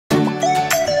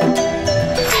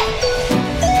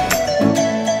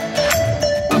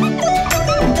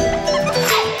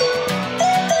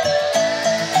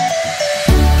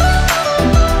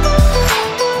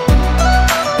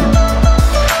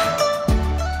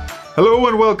Hello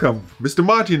and welcome, Mr.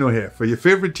 Martino here for your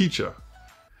favorite teacher.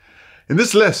 In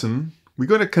this lesson, we're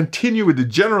going to continue with the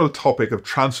general topic of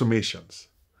transformations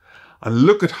and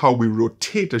look at how we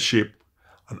rotate a shape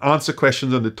and answer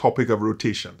questions on the topic of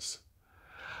rotations.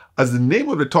 As the name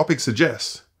of the topic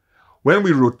suggests, when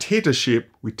we rotate a shape,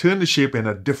 we turn the shape in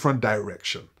a different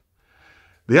direction.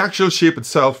 The actual shape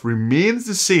itself remains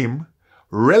the same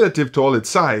relative to all its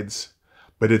sides,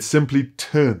 but it simply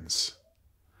turns.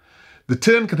 The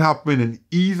turn can happen in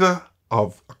either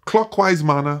of a clockwise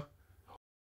manner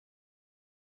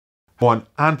or an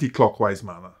anti-clockwise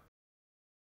manner.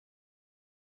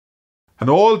 And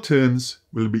all turns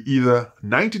will be either a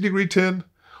 90-degree turn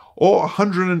or a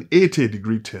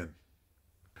 180-degree turn.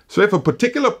 So if a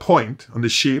particular point on the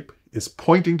shape is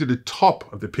pointing to the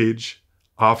top of the page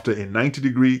after a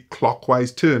 90-degree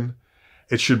clockwise turn,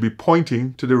 it should be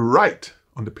pointing to the right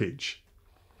on the page.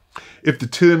 If the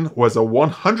turn was a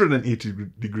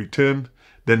 180-degree turn,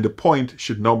 then the point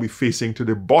should now be facing to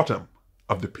the bottom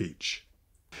of the page.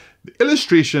 The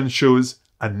illustration shows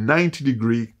a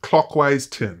 90-degree clockwise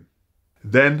turn,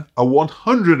 then a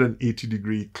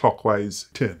 180-degree clockwise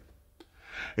turn.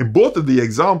 In both of the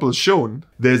examples shown,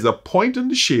 there's a point on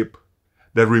the shape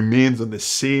that remains on the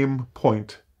same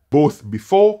point both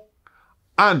before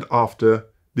and after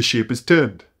the shape is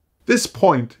turned. This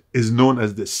point is known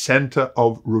as the center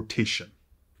of rotation.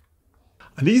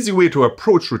 An easy way to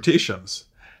approach rotations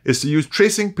is to use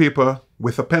tracing paper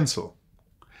with a pencil.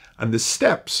 And the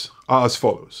steps are as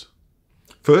follows.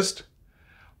 First,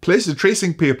 place the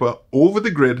tracing paper over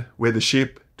the grid where the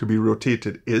shape to be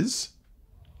rotated is.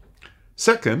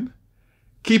 Second,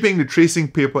 keeping the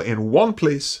tracing paper in one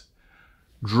place,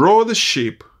 draw the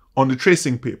shape on the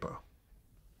tracing paper.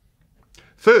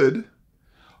 Third,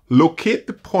 locate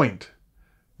the point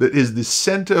that is the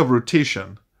center of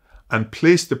rotation and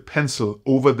place the pencil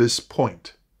over this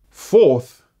point.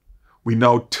 Fourth, we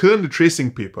now turn the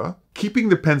tracing paper, keeping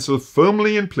the pencil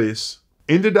firmly in place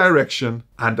in the direction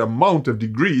and amount of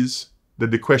degrees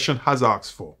that the question has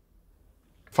asked for.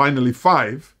 Finally,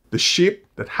 5, the shape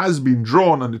that has been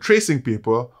drawn on the tracing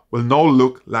paper will now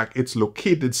look like it's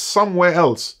located somewhere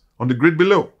else on the grid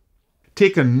below.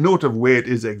 Take a note of where it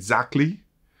is exactly.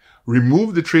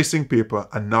 Remove the tracing paper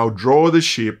and now draw the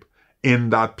shape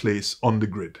in that place on the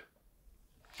grid.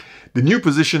 The new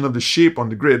position of the shape on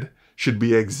the grid should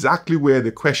be exactly where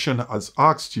the question has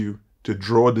asked you to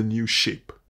draw the new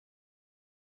shape.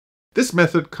 This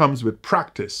method comes with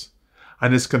practice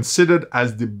and is considered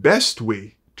as the best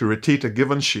way to rotate a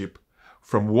given shape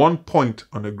from one point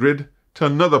on a grid to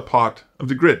another part of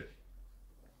the grid.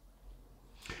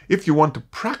 If you want to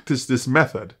practice this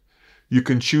method, you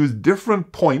can choose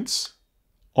different points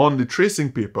on the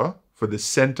tracing paper for the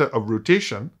center of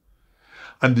rotation,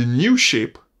 and the new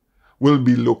shape will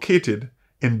be located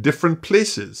in different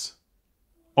places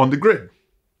on the grid.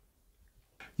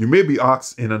 You may be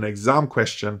asked in an exam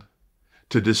question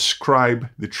to describe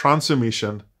the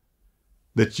transformation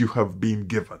that you have been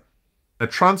given. A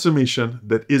transformation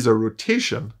that is a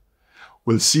rotation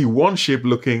will see one shape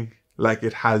looking like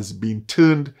it has been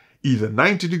turned either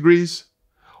 90 degrees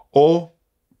or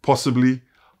possibly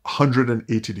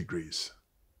 180 degrees.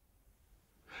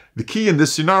 The key in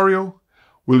this scenario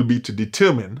will be to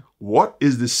determine what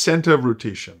is the center of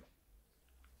rotation.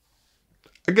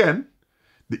 Again,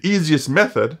 the easiest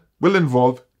method will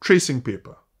involve tracing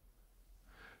paper,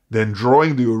 then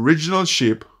drawing the original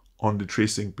shape on the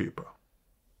tracing paper.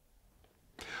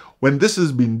 When this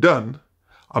has been done,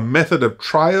 a method of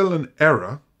trial and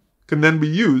error can then be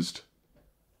used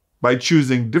by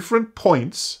choosing different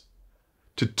points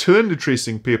to turn the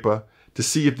tracing paper to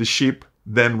see if the shape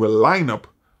then will line up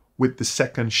with the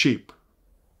second shape.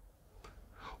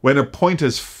 When a point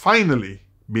has finally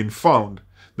been found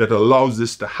that allows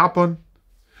this to happen,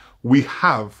 we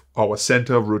have our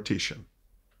center of rotation.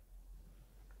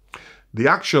 The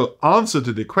actual answer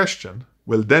to the question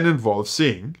will then involve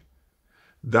saying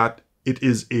that it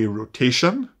is a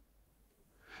rotation,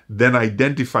 then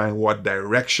identifying what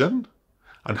direction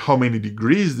and how many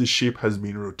degrees the shape has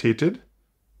been rotated,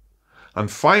 and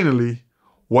finally,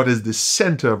 what is the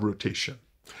center of rotation.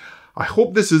 I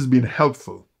hope this has been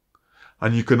helpful,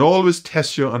 and you can always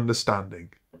test your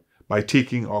understanding by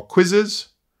taking our quizzes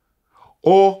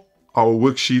or our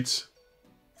worksheets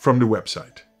from the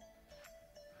website.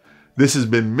 This has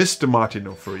been Mr.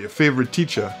 Martino for your favorite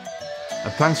teacher,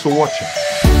 and thanks for watching.